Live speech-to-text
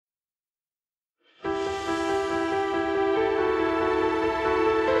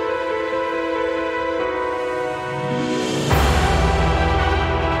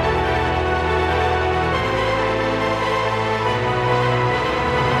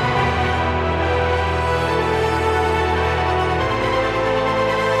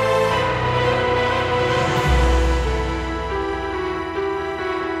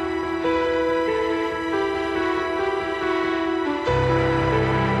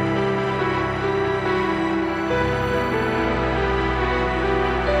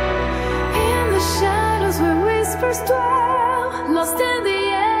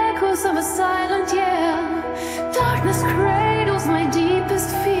darkness cradles my deepest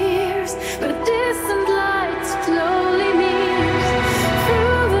fears, but a distant light slowly nears.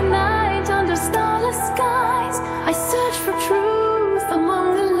 Through the night, under starless skies, I search for truth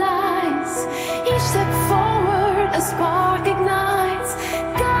among the lies. Each step forward, a spark ignites,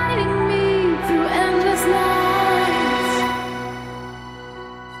 guiding me through endless nights.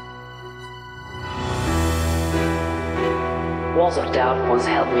 Walls of doubt once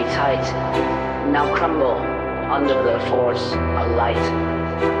held me tight, now crumble under the force of light.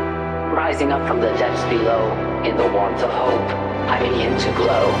 Rising up from the depths below, in the warmth of hope, I begin to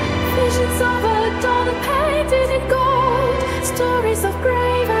glow. Visions of a dawn painted in gold, stories of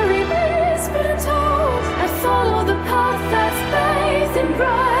bravery whispered and told. I follow the path that's bathed in